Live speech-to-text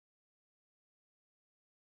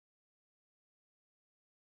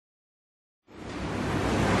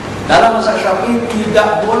Dalam mazhab Syafi'i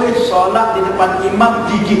tidak boleh solat di depan imam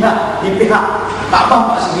di jihad, di pihak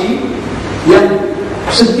Kaabah Pak Segi, yang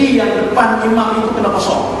segi yang depan imam itu kena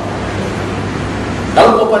kosong.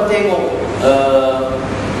 Kalau kau tengok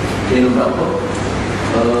berapa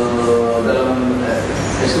dalam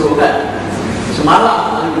Esro kan,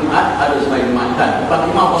 semalam hari Jumat ada sembahyang Jumat kan, depan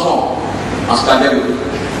imam kosong, sekadar itu.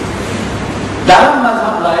 Dalam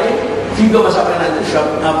mazhab lain, tiga mazhab lain itu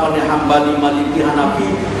Syafi'i, Hambali, Maliki,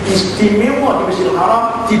 Hanafi, istimewa di Masjidil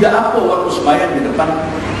Haram tidak apa waktu sembahyang di depan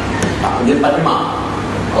imam.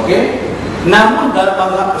 Okey. Namun dalam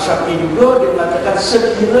mazhab Syafi'i juga dia mengatakan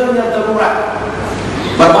sekiranya darurat,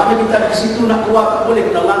 bermakna kita di situ nak keluar tak boleh,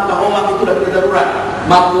 kena langkah orang itu dah kena darurat,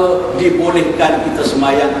 maka dibolehkan kita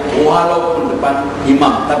sembahyang walaupun depan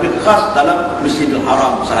imam, tapi khas dalam Masjidil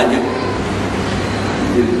Haram sahaja.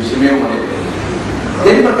 Itu istimewa dia.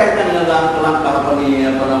 Jadi berkaitan dengan langkah apa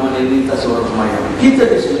namanya lintas orang sembahyang, kita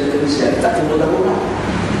di sini Indonesia tak timbul darurat.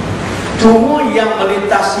 Cuma yang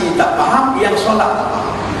melintasi tak faham, yang solat tak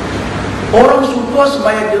faham. Orang suka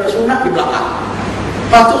sembahyang sunat di belakang,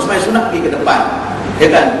 patut sembahyang sunat pergi ke depan, ya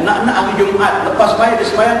kan? Nak hari Jumat lepas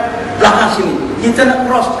sembahyang belakang sini. Kita nak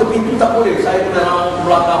cross ke pintu tak boleh. Saya kena nak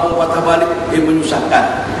belakang patah balik, dia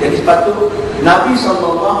menyusahkan. Jadi sepatutnya Nabi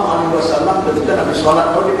SAW ketika Nabi solat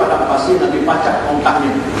di padang pasir, Nabi pacak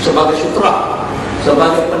ongkaknya sebagai sutra,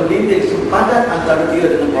 sebagai pendinding sempadan antara dia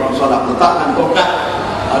dengan orang solat. Letakkan tongkat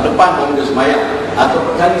depan orang dia sembahyang, atau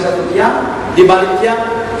cari satu tiang, di balik tiang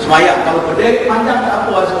sembahyang. Kalau berdiri panjang tak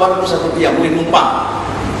apa, walaupun satu tiang boleh numpang,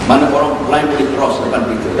 mana orang lain boleh cross depan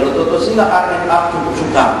itu. Kalau tuan-tuan sehingga RNA cukup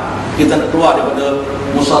sukar, kita nak keluar daripada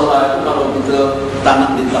musalla itu kalau kita tak nak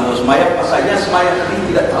ditambah sembahyang. Pasalnya sembahyang tadi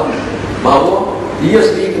tidak tahu bahawa dia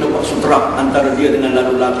sendiri kena buat sutra antara dia dengan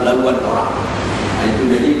laluan orang. Itu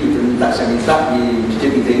jadi kita minta, saya minta di masjid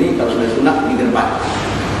kita ini kalau sembahyang sunat di depan,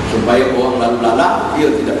 supaya orang lalu lalang dia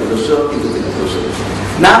tidak berdosa, kita tidak berdosa.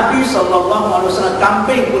 Nabi SAW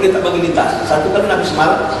kambing boleh tak bagi lintas. Satu kali Nabi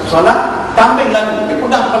solat, kambing lalu, dia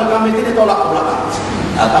pegang kepala kambing dia tolak ke belakang.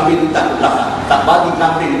 Kambing lintas ke belakang, tak bagi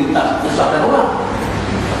kambing lintas, menyusahkan orang.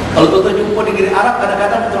 Kalau tuan-tuan jumpa di negeri Arab,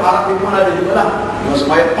 kadang-kadang betul Arab di mana ada juga lah,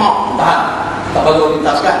 supaya tahan, tak bagi orang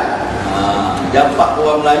lintas kan. Jampak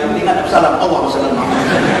orang Melayu ingat Nabi Salam, Allah SWT.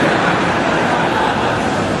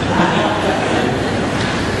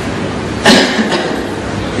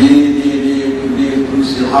 Di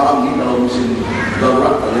Masjidil Haram ni, kalau musim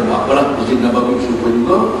darurat tak boleh buat apalah. Masjid Nabawi super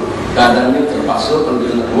juga, keadaannya terpaksa, kalau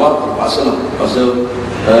dia nak keluar terpaksa lah, terpaksa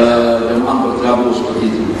jemaah berterabur seperti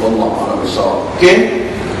itu. Allah Allah besar. Okey,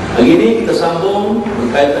 hari ini kita sambung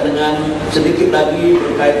berkaitan dengan, sedikit lagi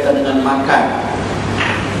berkaitan dengan makan.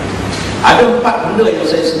 Ada 4 benda yang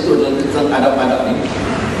saya sentuh dalam tentang adab-adab ni.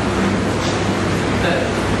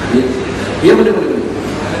 Ya, boleh.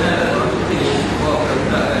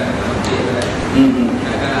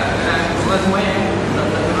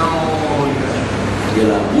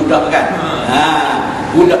 Yalah, budak kan.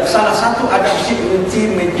 Budak, salah satu adab mesti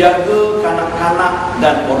menjaga kanak-kanak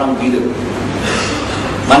dan orang gila.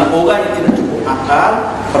 Mana orang yang tidak cukup akal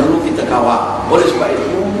perlu kita kawal. Oleh sebab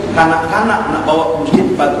itu, kanak-kanak nak bawa ke masjid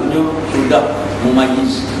patutnya sudah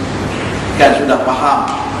mumayyiz, kan, sudah faham.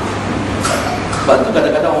 Sebab itu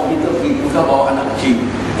kadang-kadang orang kita pergi bukan bawa anak kecil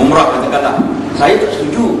umrah, katakanlah saya tak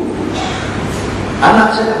setuju.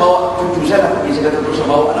 Anak saya bawa cucu saya nak pergi, saya kata terus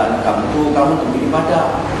bawa lah anak kamu tu, kamu nak pergi ibadah,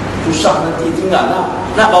 susah nanti tinggal lah.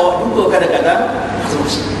 Nak bawa juga kadang-kadang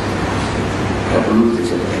terus tak perlu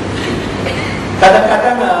terus.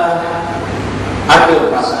 Kadang-kadang ada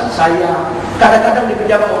perasaan sayang. Kadang-kadang di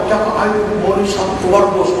pejabat orang cakap, ayo boleh satu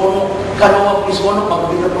keluarga sekolah, kalau orang pergi sekolah maka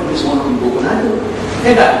kita pergi sekolah ibu pun ada.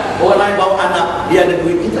 Ya kan? Orang lain bawa anak, dia ada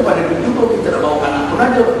duit, kita pada duit juga, kita nak bawa anak pun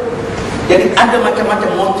ada. Jadi ada macam-macam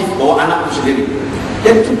motif bawa anak itu sendiri.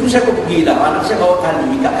 Jadi cucu saya pun pergi dah, anak saya bawa tali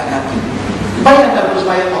ikat kaki. Bayangkan terus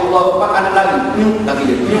bayang Allah Bapak anak lari, nyuk kaki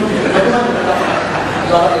dia, nyuk. Bagaimana nak dapat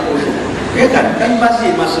suara yang kosong? Ya kan? Kan masih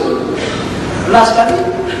masuk. Last kali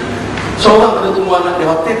seorang pada tunggu anak di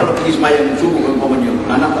hotel, kalau pergi semayang subuh umpamanya,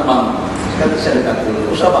 anak tak bangun. Sekali saya dekat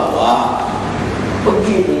dulu, usah bawa.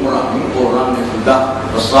 Pergi umrah ni orang yang sudah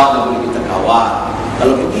besar dah boleh kita kawal.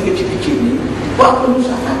 Kalau pergi kecil-kecil ni, buat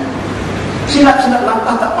penyusahan. Silat-silat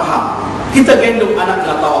langkah tak faham. Kita gendong anak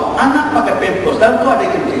dalam tawaf, anak pakai pampers dan tu ada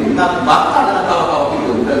kencing, nak bakar dalam tawaf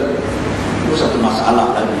itu, itu satu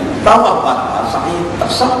masalah lagi. Tawaf bakar, sa'i tak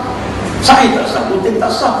sah, sa'i tak sah, kunting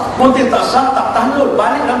tak sah, tak tahlul,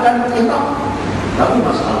 balik dalam keadaan ihram. Tapi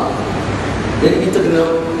masalah. Jadi kita kena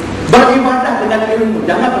beribadah dengan ilmu,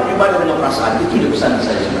 jangan beribadah dengan perasaan. Itu dia pesan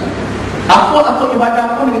saya sebenarnya. Apa-apa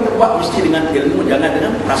ibadah pun kita buat mesti dengan ilmu, jangan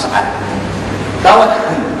dengan perasaan. Kawan,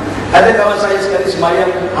 Ada kawan saya sekali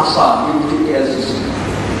sembahyang asar di Masjid Aziz.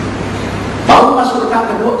 Baru masuk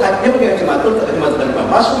rakaat kedua, dia pakai kacamata, tak kacamata ke depan.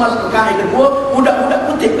 Masuk rakaat kedua, budak-budak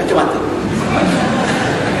kutip kacamata.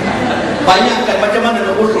 Bayangkan macam mana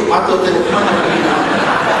nak usuk mata tu.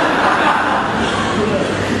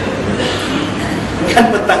 Kan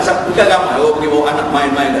petang Sabtu kan ramai pergi bawa anak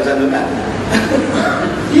main-main kat sana kan.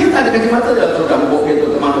 Dia tak ada kacamata dia tu dah bokeh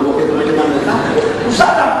tu, mana bokeh tu macam mana tak.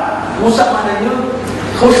 Rusak dah. Rusak maknanya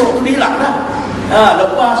khusyuk tu hilang dah.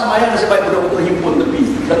 Lepas sembahyang nasib baik betul-betul himpun tepi.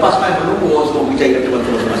 Lepas sembahyang menunggu orang semua pergi cari kacamata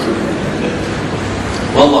masing-masing.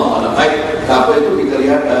 Wallahu a'lam. Baik, apa itu kita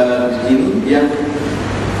lihat di sini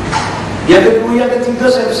yang kedua, yang ketiga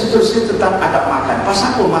saya bersentuh tentang adab makan.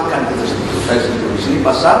 Pasal apa makan kita sentuh? Saya sentuh di sini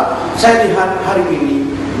pasal saya lihat hari ini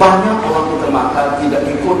banyak orang kita makan tidak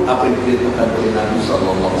ikut apa yang diperintahkan oleh Nabi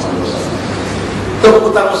SAW.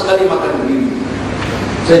 Terutama sekali makan berdiri.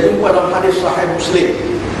 Saya jumpa dalam hadis Sahih Muslim,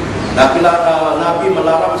 Nabi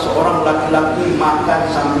melarang seorang laki-laki makan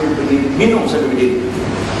sambil berdiri, minum sambil berdiri.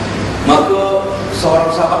 Maka seorang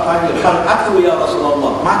sahabat tanya, "Hal aku ya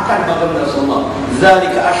Rasulullah, makan bagaimana Rasulullah?"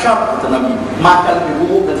 "Zalika asyar," kata Nabi, makan lebih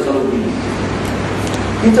buruk dan selalu begini.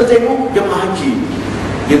 Kita tengok jemaah haji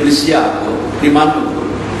di Malaysia tu, di mana tu,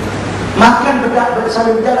 makan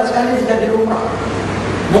sambil berjalan sekali sudah di rumah.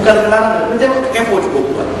 Bukan larangan. Kita tengok kepo cukup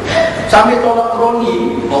buat. Sambil tolak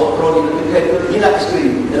troli, bawa troli kita gila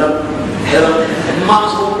isteri dalam mak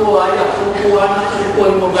sepupu, ayah sepupu, anak sepupu,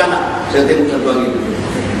 5 beranak. Saya tengok satu hari itu.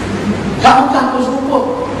 Kamu kan sepupu.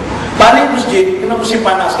 Balik masjid, kena musim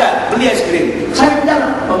panas kan, beli es krim. Saya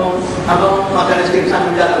berjalan, abang makan es krim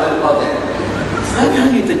sambil berjalan balik hotel.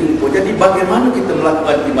 Hari-hari kita jumpa. Jadi bagaimana kita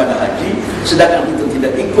melakukan ibadah haji sedangkan kita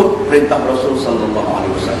tidak ikut perintah Rasul sallallahu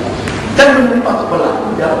alaihi wasallam. Dan menerima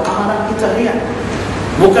berlaku dalam amalan kita lihat.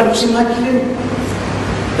 Bukan musim haji ini.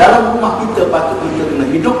 Dalam rumah kita patut kita kena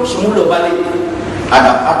hidup semula balik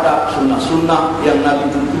adab-adab, sunnah-sunnah yang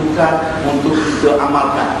Nabi tentukan untuk kita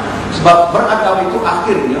amalkan. Sebab beragama itu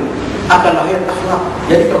akhirnya akan lahir akhlak.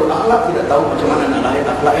 Jadi kalau akhlak tidak tahu macam mana nak lahir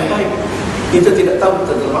akhlak yang baik, kita tidak tahu,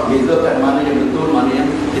 kita dapat bezakan mana yang betul, mana yang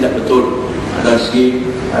tidak betul dari segi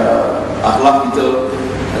akhlak kita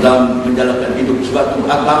dalam menjalankan hidup. Sebab itu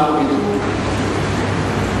agama itu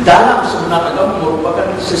dalam sebenar agama merupakan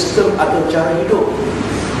sistem atau cara hidup.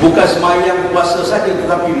 Bukan sembahyang puasa saja,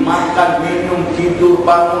 tetapi makan, minum, tidur,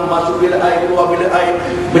 bangun, masuk bilik air, keluar bilik air,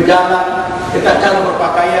 berjalan, dekat cara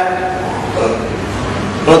berpakaian.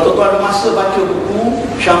 Kalau tuan-tuan ada masa baca buku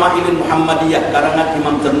Syama'ilin Muhammadiyah karangan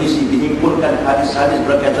Imam Tirmizi, dihimpunkan hadis-hadis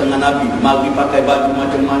berkaitan dengan Nabi, mari pakai baju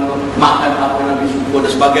macam mana, makan apa Nabi suka dan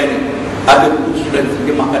sebagainya. Ada buku sudah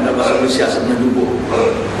diterjemahkan dalam bahasa Malaysia sebenarnya jumpa.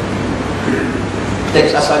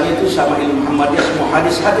 Teks asalnya itu Syama'ilin Muhammadiyah, semua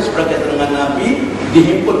hadis-hadis berkaitan dengan Nabi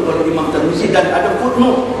dihimpun oleh Imam Tirmizi dan ada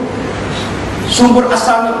footnote. Sumber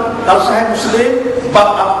asalnya kalau Sahih Muslim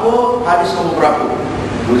bab apa, hadis nomor berapa,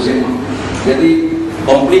 boleh semak. Jadi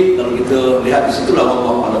komplit kalau kita lihat di situlah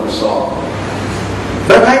wallahu a'lam bishawab.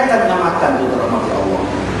 Berkaitan dengan makan itu rahmat Allah.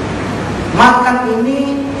 Makan ini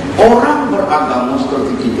orang beragama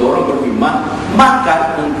seperti kita, orang beriman,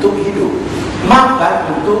 makan untuk hidup, makan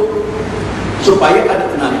untuk supaya ada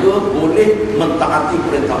tenaga boleh mentaati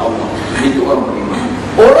perintah Allah. Itu orang beriman.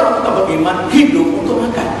 Orang tak beriman hidup untuk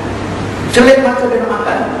makan. Celek mata dia nak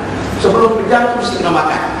makan. Sebelum berjalan mesti kena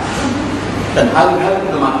makan. Dan hari-hari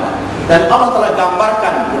kena makan. Dan Allah telah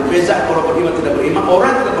gambarkan berbeza orang beriman tidak beriman.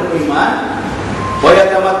 Orang tidak beriman, wa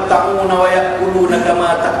yatamatta'una wa ya'kuluna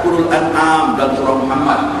kama ta'kulul an'am, dalam surah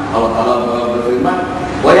Muhammad. Allah Taala berfirman,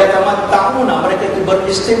 wa yatamatta'una, mereka itu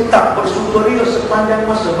beristimtak, bersukaria sepanjang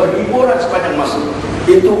masa, berhiburan sepanjang masa.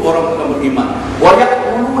 Itu orang yang beriman. Wa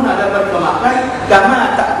ya'kuluna, dan mereka makan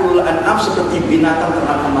kama ta'kulul an'am, seperti binatang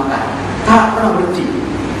ternak makan. Tak pernah berhenti.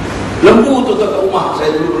 Lembu tu ke rumah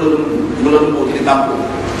saya dulu, lembu di kampung.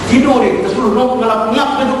 Tidur dia, kita suruh nombor ngap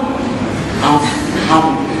duduk.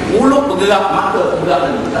 Mulut bergerak, mata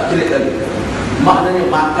bergerak lagi, tak celik lagi. Maknanya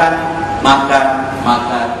makan,